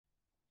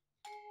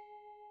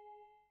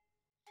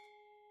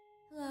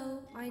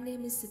my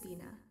name is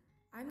Sabina.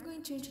 I'm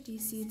going to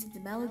introduce you to the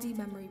Melody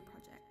Memory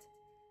Project.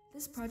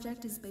 This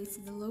project is based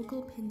in the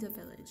local Pinda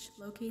village,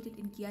 located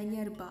in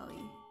Gianyar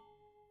Bali.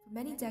 For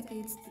many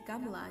decades, the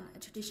gamelan, a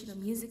traditional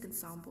music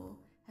ensemble,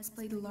 has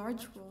played a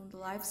large role in the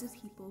lives of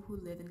people who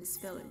live in this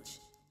village.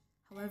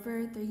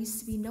 However, there used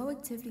to be no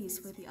activities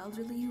for the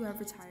elderly who have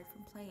retired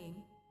from playing.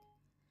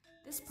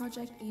 This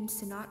project aims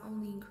to not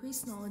only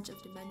increase knowledge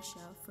of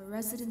dementia for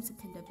residents of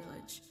Pinda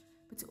village,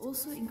 but to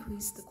also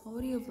increase the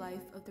quality of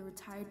life of the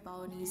retired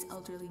Balinese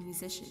elderly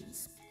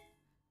musicians.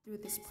 Through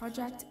this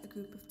project, a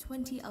group of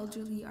 20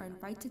 elderly are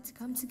invited to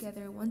come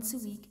together once a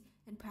week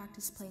and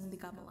practice playing the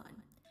gamelan,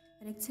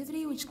 an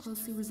activity which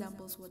closely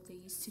resembles what they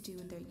used to do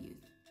in their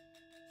youth.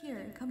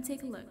 Here, come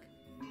take a look.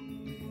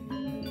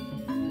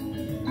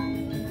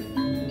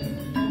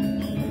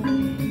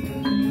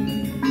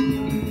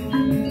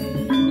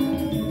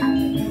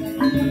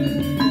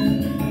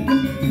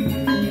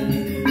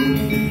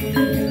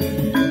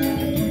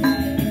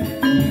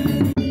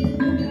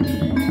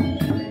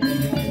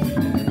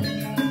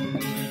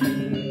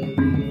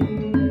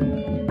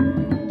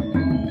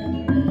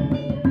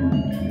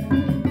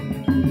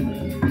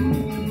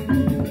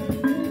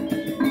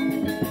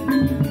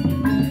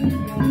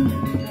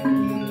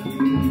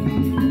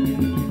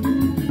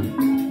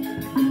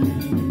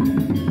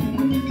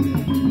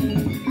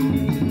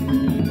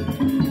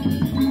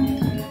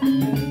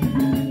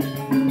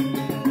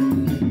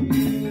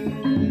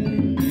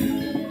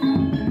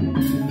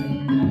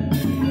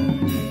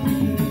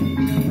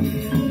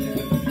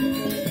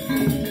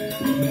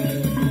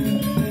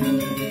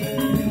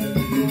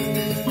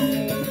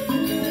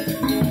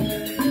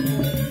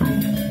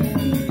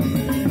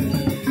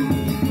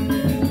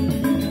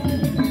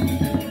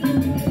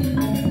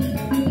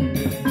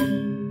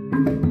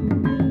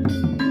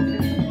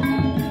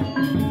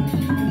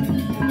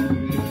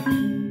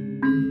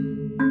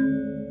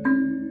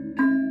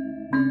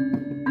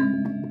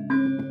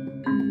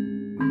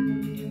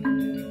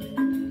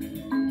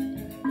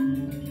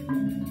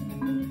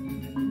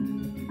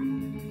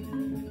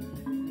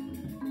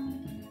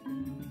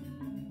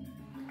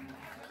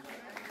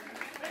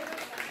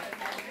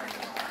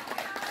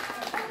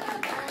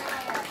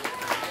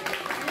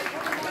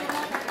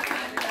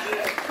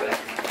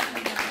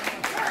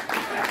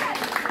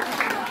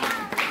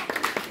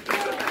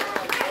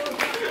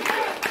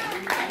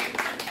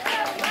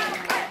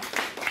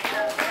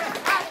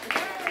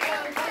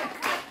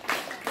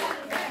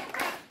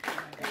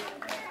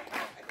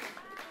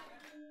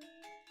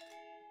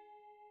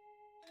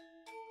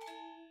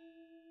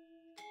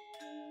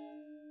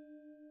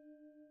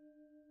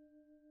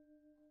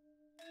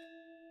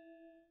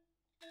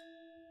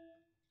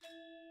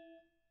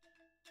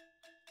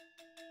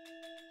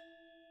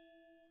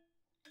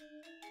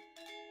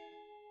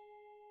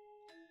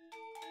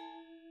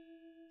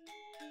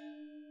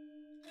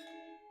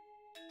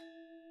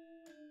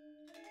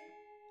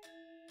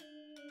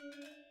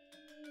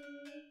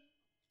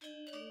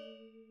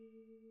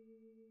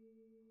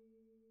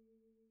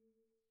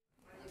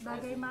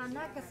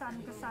 Bagaimana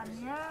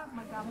kesan-kesannya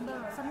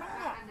menggambel? Senang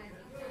nggak?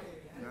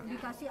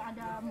 Dikasih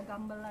ada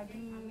menggambel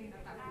lagi,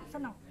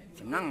 senang?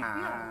 Senang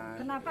ya.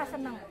 Kenapa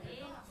senang?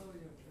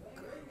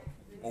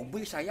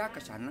 Hobi saya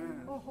ke sana.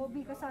 Oh,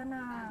 hobi ke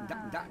sana.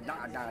 Tidak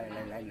ada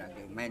lain-lain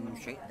lagi. Main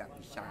musik tidak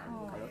bisa.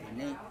 Kalau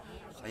ini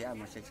saya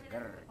masih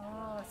segar.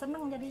 Oh,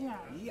 senang jadinya?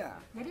 Iya.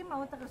 Jadi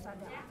mau terus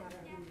ada acara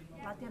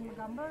latihan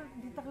menggambel,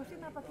 diterusin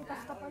apa kita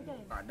stop aja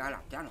ya? Ada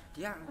latihan.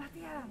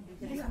 Latihan.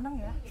 Jadi senang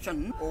ya?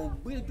 Senang.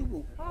 Hobi itu, Bu.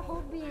 Oh,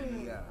 hobi.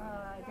 Iya.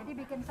 Jadi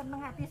bikin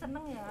senang, hati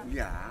senang ya?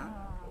 Iya.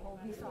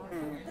 Hobi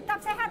soalnya. Tetap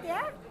sehat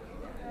ya?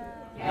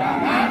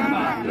 Jangan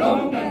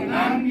maklum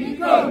dengan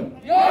pikun.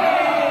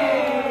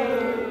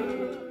 Yeay!